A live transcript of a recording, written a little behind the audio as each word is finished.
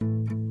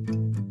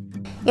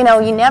You know,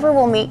 you never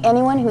will meet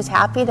anyone who's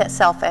happy that's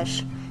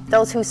selfish.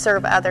 Those who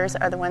serve others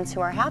are the ones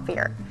who are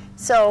happier.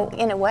 So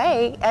in a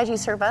way, as you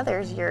serve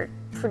others, you're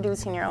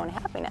producing your own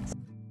happiness.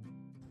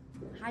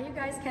 Hi, you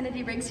guys.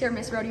 Kennedy Riggs here,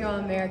 Miss Rodeo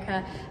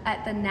America,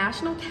 at the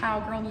National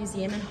Cowgirl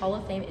Museum and Hall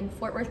of Fame in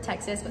Fort Worth,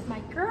 Texas, with my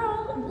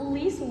girl,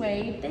 Elise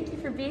Wade. Thank you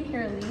for being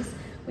here, Elise.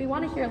 We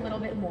want to hear a little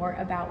bit more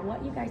about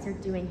what you guys are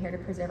doing here to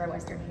preserve our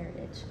Western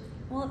heritage.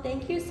 Well,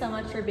 thank you so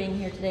much for being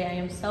here today. I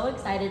am so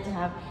excited to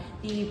have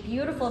the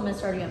beautiful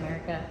Miss Rodeo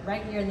America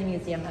right here in the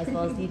museum, as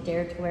well as the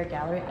Dare to Wear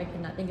Gallery. I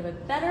could not think of a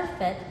better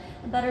fit,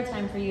 a better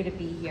time for you to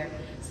be here.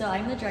 So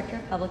I'm the Director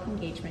of Public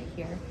Engagement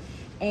here.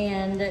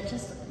 And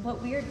just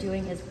what we are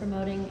doing is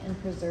promoting and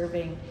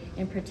preserving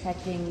and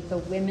protecting the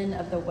women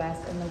of the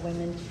West and the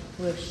women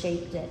who have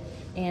shaped it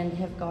and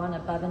have gone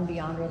above and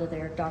beyond, whether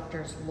they're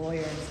doctors,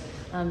 lawyers,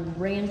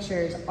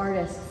 ranchers,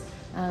 artists,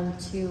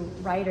 to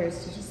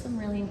writers, to just some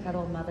really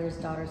incredible mothers,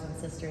 daughters, and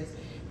sisters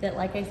that,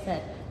 like I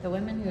said, the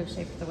women who have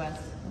shaped the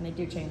West, and they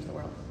do change the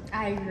world.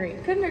 I agree.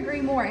 Couldn't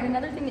agree more. And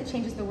another thing that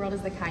changes the world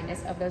is the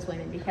kindness of those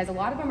women, because a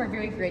lot of them are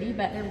very gritty,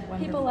 but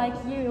people like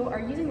you are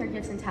using their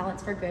gifts and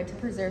talents for good to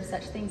preserve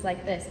such things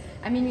like this.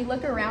 I mean, you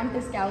look around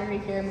this gallery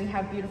here and we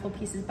have beautiful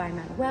pieces by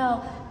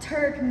Manuel,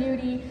 Turk,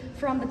 Nudie,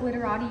 from the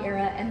Glitterati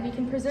era, and we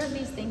can preserve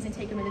these things and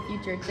take them in the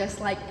future, just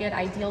like good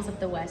ideals of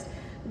the West.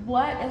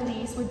 What,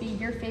 Elise, would be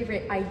your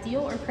favorite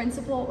ideal or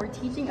principle or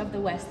teaching of the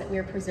West that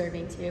we're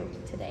preserving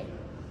today?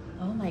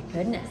 Oh my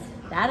goodness,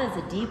 that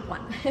is a deep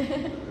one.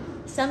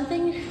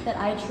 Something that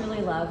I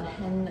truly love,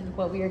 and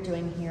what we are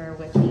doing here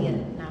with the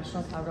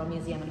National Cowgirl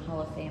Museum and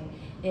Hall of Fame,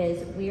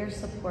 is we are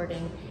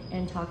supporting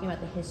and talking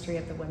about the history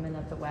of the women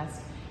of the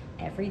West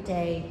every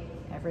day,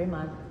 every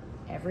month,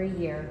 every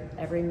year,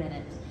 every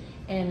minute.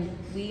 And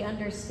we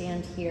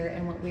understand here,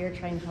 and what we are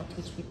trying to help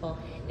teach people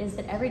is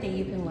that every day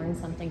you can learn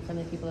something from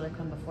the people that have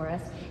come before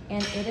us,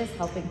 and it is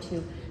helping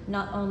to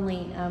not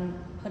only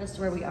put us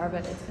to where we are,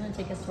 but it's going to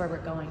take us to where we're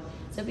going.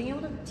 So being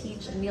able to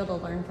teach and be able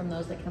to learn from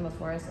those that come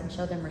before us and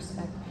show them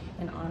respect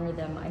and honor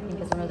them, I think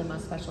is one of the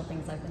most special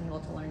things I've been able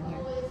to learn here.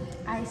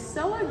 I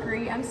so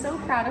agree. I'm so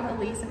proud of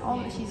Elise and all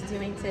that she's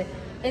doing to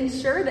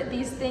ensure that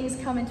these things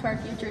come into our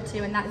future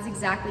too, and that is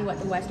exactly what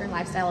the Western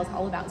lifestyle is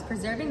all about. It's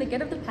preserving the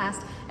good of the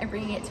past and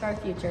bringing it to our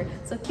future.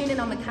 So tune in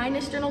on the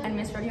Kindness Journal and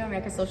Miss Rodeo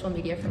America social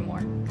media for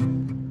more.